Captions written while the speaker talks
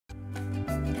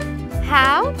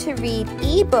how to read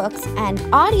ebooks and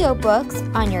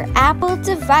audiobooks on your Apple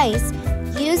device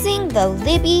using the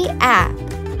Libby app.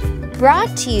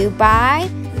 Brought to you by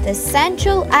the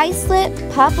Central Islip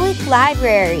Public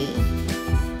Library.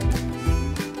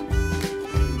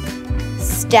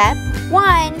 Step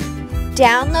 1.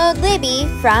 Download Libby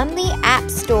from the App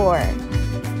Store.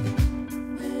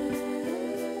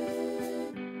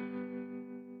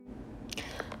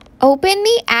 Open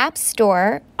the App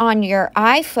Store on your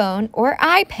iPhone or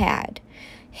iPad.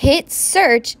 Hit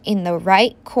search in the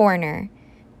right corner.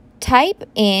 Type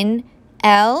in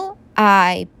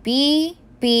Libby.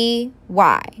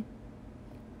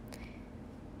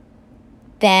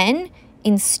 Then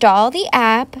install the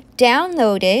app,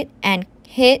 download it, and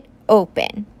hit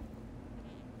open.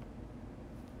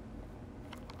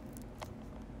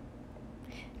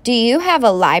 Do you have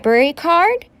a library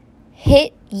card?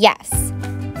 Hit yes.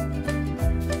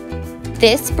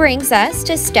 This brings us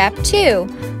to step 2.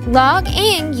 Log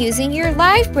in using your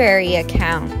library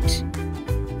account.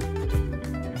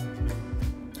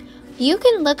 You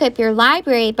can look up your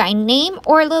library by name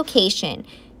or location.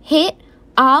 Hit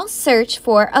I'll search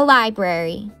for a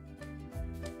library.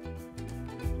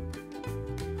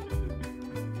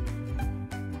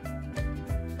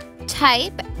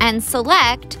 Type and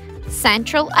select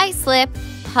Central Islip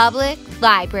Public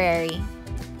Library.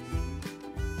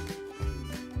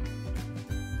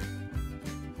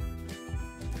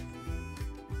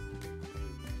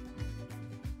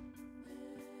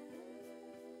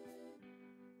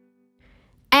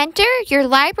 Enter your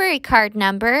library card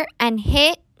number and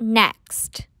hit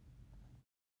Next.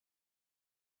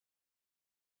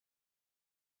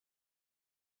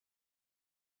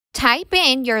 Type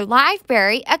in your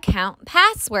library account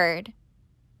password.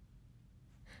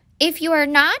 If you are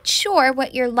not sure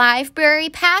what your library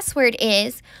password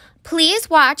is, please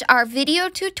watch our video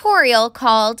tutorial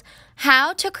called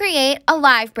How to Create a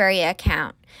Library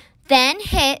Account. Then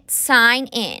hit Sign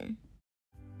In.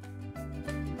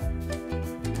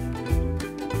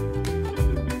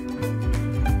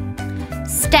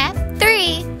 Step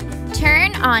 3.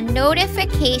 Turn on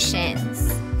notifications.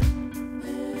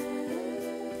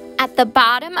 At the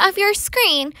bottom of your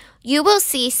screen, you will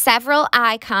see several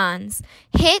icons.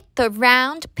 Hit the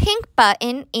round pink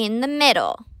button in the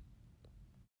middle.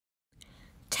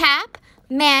 Tap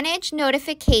Manage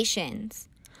Notifications.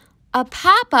 A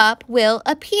pop-up will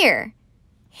appear.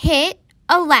 Hit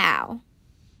Allow.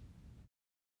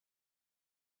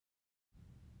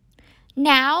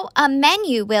 Now a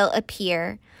menu will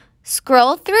appear.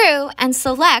 Scroll through and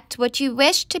select what you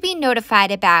wish to be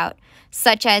notified about,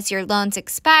 such as your loans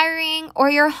expiring or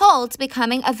your holds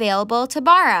becoming available to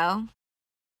borrow.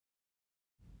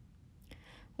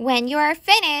 When you are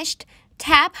finished,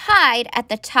 tap Hide at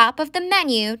the top of the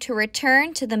menu to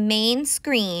return to the main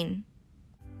screen.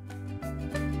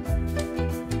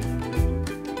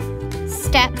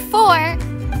 Step 4.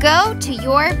 Go to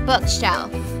your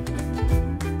bookshelf.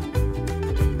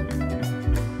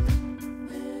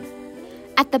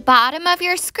 At the bottom of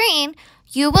your screen,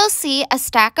 you will see a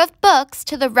stack of books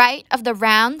to the right of the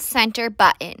round center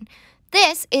button.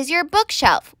 This is your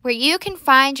bookshelf, where you can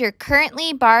find your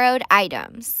currently borrowed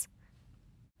items.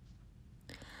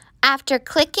 After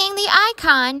clicking the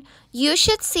icon, you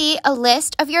should see a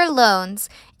list of your loans,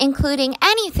 including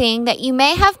anything that you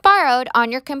may have borrowed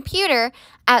on your computer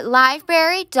at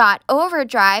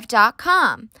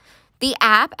library.overdrive.com. The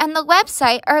app and the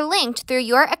website are linked through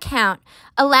your account,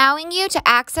 allowing you to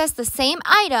access the same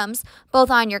items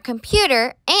both on your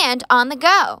computer and on the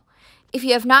go. If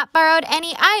you have not borrowed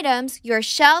any items, your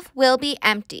shelf will be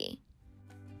empty.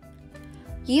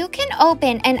 You can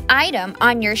open an item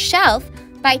on your shelf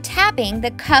by tapping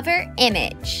the cover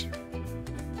image.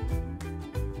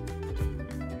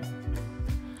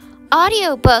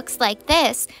 Audiobooks like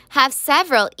this have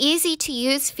several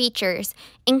easy-to-use features,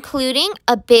 including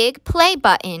a big play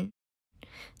button.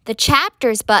 The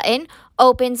Chapters button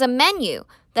opens a menu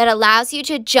that allows you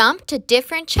to jump to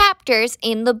different chapters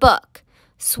in the book.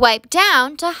 Swipe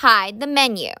down to hide the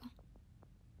menu.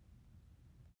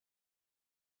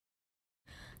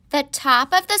 The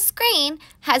top of the screen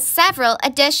has several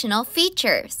additional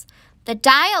features. The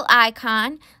dial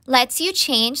icon lets you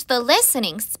change the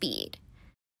listening speed.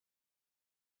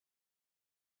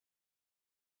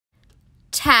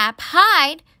 Tap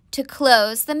Hide to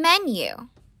close the menu.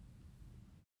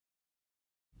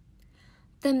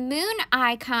 The moon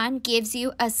icon gives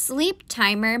you a sleep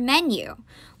timer menu,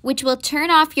 which will turn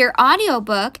off your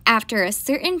audiobook after a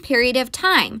certain period of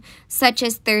time, such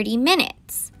as 30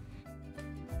 minutes.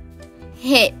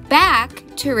 Hit back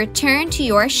to return to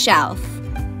your shelf.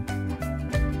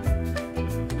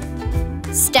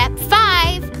 Step 5.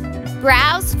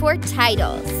 Browse for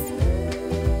titles.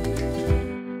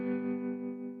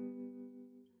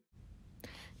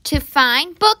 To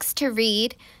find books to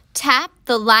read, tap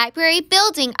the library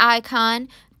building icon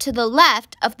to the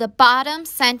left of the bottom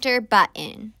center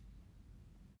button.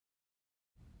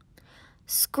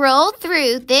 Scroll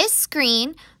through this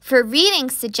screen for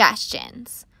reading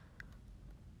suggestions.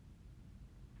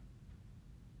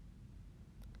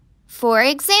 For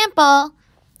example,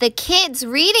 the Kids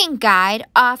Reading Guide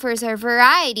offers a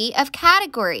variety of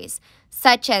categories,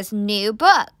 such as new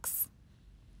books.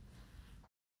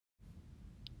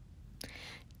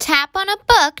 Tap on a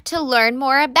book to learn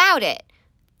more about it,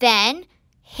 then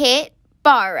hit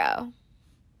Borrow.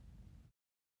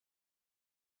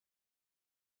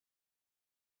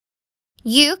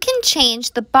 You can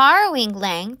change the borrowing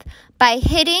length by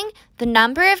hitting the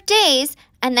number of days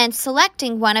and then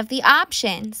selecting one of the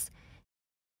options.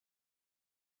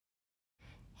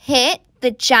 Hit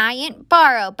the giant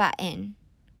Borrow button.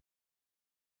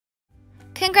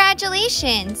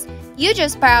 Congratulations! You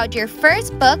just borrowed your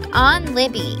first book on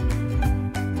Libby.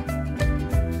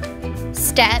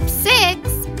 Step 6.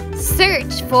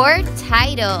 Search for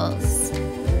titles.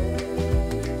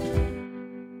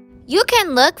 You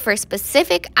can look for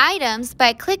specific items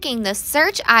by clicking the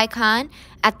search icon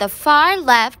at the far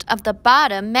left of the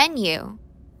bottom menu.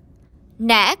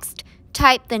 Next,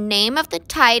 type the name of the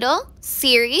title,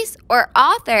 series, or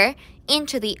author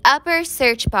into the upper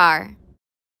search bar.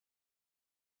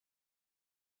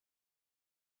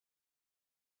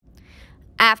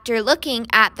 After looking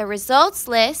at the results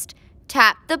list,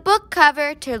 tap the book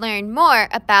cover to learn more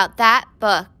about that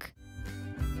book.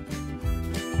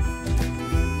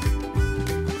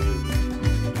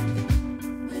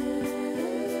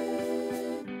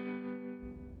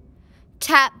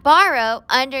 Tap Borrow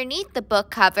underneath the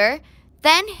book cover,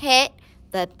 then hit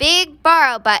the big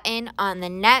Borrow button on the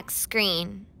next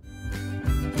screen.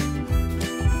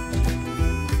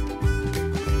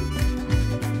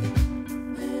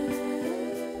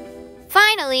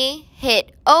 Finally,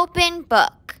 hit Open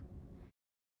Book.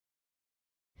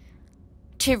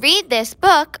 To read this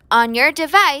book on your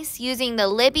device using the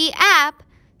Libby app,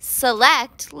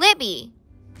 select Libby.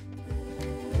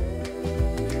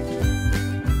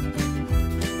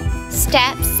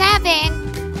 Step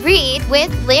 7. Read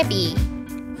with Libby.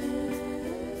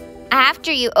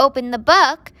 After you open the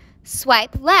book,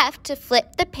 swipe left to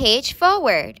flip the page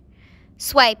forward.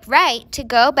 Swipe right to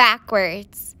go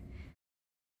backwards.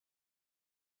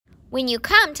 When you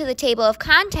come to the table of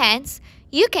contents,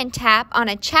 you can tap on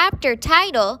a chapter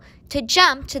title to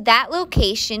jump to that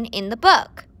location in the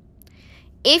book.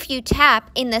 If you tap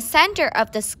in the center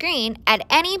of the screen at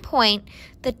any point,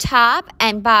 the top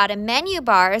and bottom menu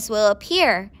bars will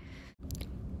appear.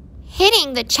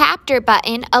 Hitting the chapter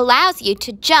button allows you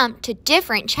to jump to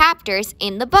different chapters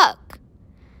in the book.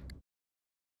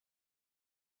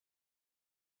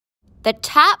 The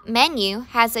top menu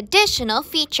has additional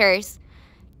features.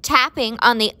 Tapping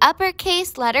on the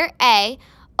uppercase letter A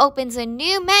opens a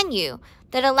new menu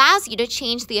that allows you to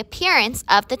change the appearance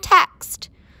of the text.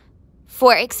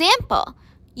 For example,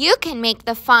 you can make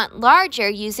the font larger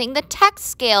using the text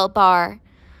scale bar.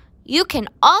 You can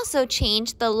also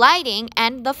change the lighting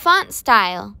and the font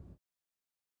style.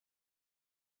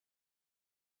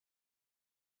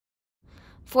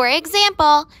 For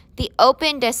example, the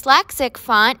Open Dyslexic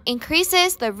font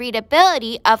increases the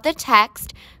readability of the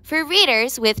text for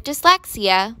readers with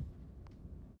dyslexia.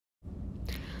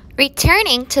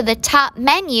 Returning to the top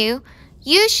menu,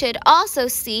 you should also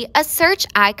see a search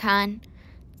icon.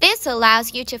 This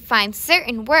allows you to find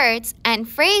certain words and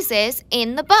phrases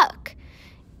in the book.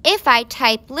 If I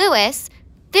type Lewis,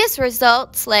 this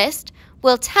results list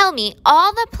will tell me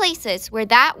all the places where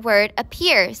that word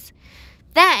appears.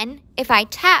 Then, if I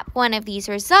tap one of these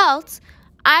results,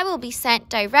 I will be sent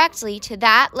directly to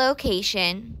that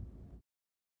location.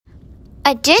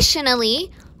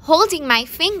 Additionally, holding my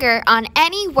finger on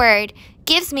any word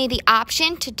gives me the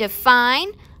option to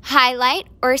define, highlight,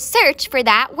 or search for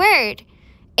that word.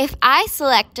 If I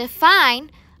select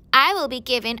Define, I will be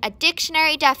given a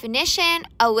dictionary definition,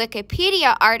 a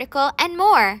Wikipedia article, and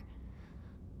more.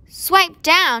 Swipe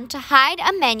down to hide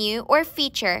a menu or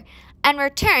feature and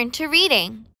return to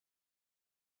reading.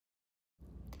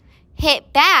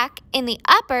 Hit back in the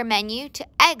upper menu to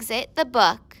exit the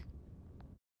book.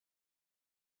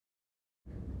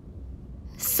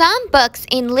 Some books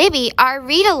in Libby are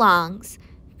read-alongs.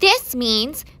 This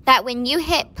means that when you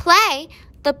hit play,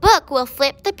 the book will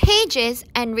flip the pages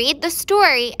and read the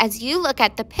story as you look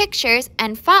at the pictures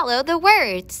and follow the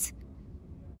words.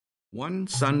 One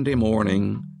Sunday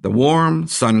morning, the warm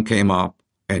sun came up,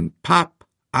 and pop,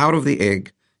 out of the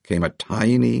egg came a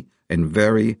tiny and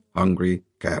very hungry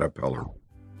caterpillar.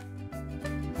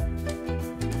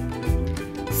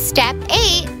 Step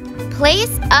 8.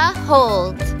 Place a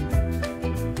hold.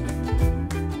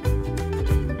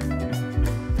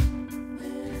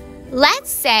 Let's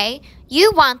say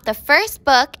you want the first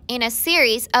book in a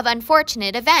series of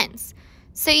unfortunate events,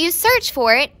 so you search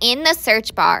for it in the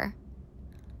search bar.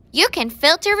 You can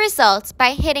filter results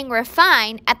by hitting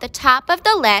Refine at the top of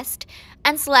the list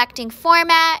and selecting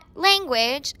Format,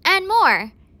 Language, and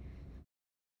more.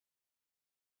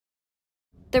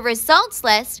 The results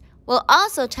list will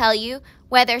also tell you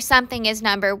whether something is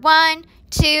number 1,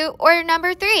 2, or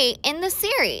number 3 in the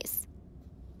series.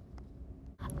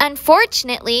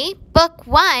 Unfortunately, Book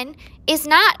 1 is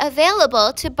not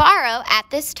available to borrow at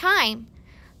this time.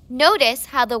 Notice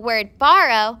how the word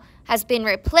borrow has been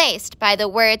replaced by the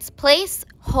words place,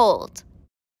 hold.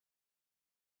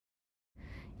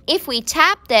 If we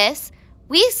tap this,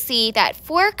 we see that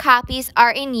 4 copies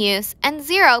are in use and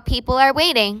 0 people are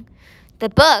waiting. The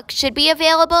book should be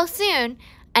available soon,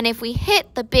 and if we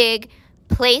hit the big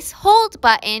Place Hold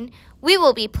button, we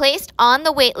will be placed on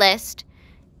the wait list.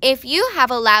 If you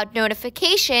have allowed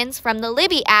notifications from the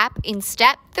Libby app in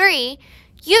Step 3,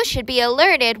 you should be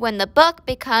alerted when the book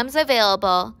becomes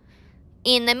available.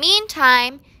 In the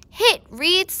meantime, hit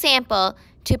Read Sample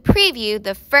to preview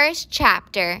the first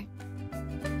chapter.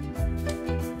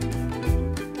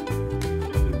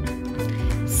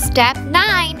 Step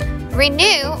 9.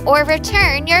 Renew or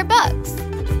return your books.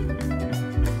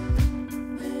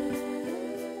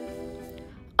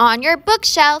 On your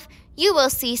bookshelf, you will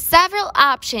see several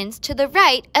options to the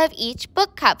right of each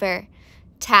book cover.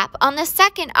 Tap on the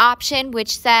second option,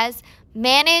 which says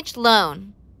Manage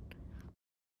Loan.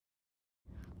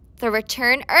 The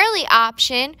Return Early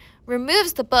option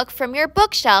removes the book from your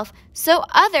bookshelf so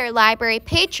other library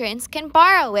patrons can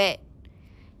borrow it.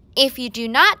 If you do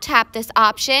not tap this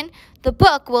option, the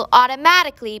book will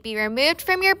automatically be removed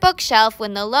from your bookshelf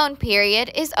when the loan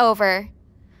period is over.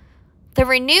 The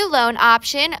Renew Loan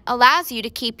option allows you to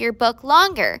keep your book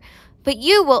longer, but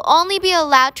you will only be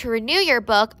allowed to renew your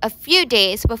book a few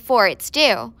days before it's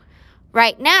due.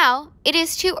 Right now, it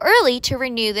is too early to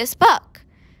renew this book.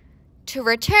 To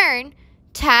return,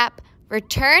 tap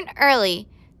Return Early,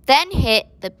 then hit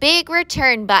the big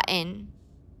Return button.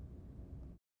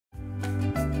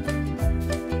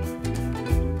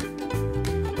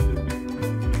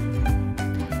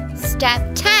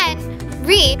 Step 10.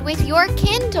 Read with your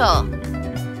Kindle.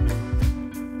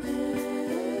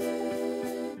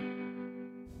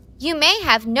 You may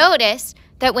have noticed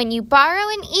that when you borrow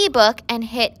an ebook and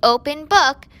hit Open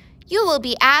Book, you will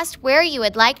be asked where you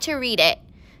would like to read it.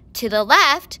 To the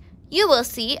left, you will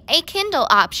see a Kindle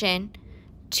option.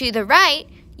 To the right,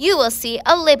 you will see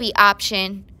a Libby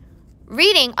option.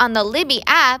 Reading on the Libby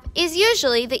app is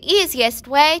usually the easiest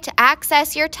way to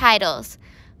access your titles.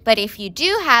 But if you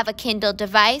do have a Kindle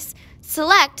device,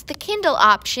 select the Kindle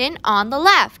option on the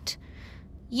left.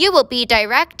 You will be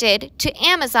directed to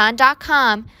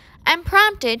Amazon.com and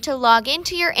prompted to log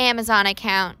into your Amazon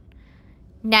account.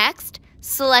 Next,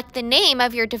 select the name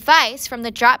of your device from the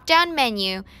drop-down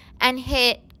menu and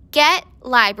hit Get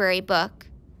Library Book.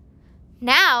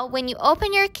 Now, when you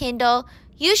open your Kindle,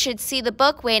 you should see the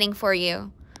book waiting for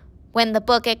you. When the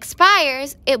book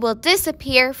expires, it will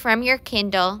disappear from your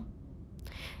Kindle.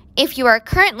 If you are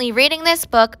currently reading this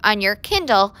book on your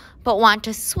Kindle but want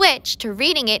to switch to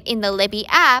reading it in the Libby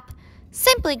app,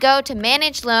 simply go to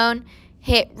Manage Loan,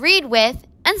 hit Read With,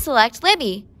 and select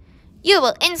Libby. You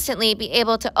will instantly be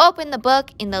able to open the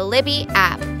book in the Libby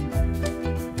app.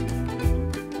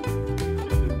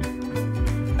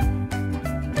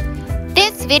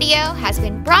 This video has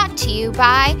been brought to you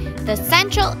by the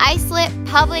Central Islip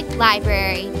Public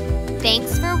Library.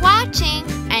 Thanks for watching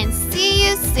and see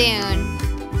you soon.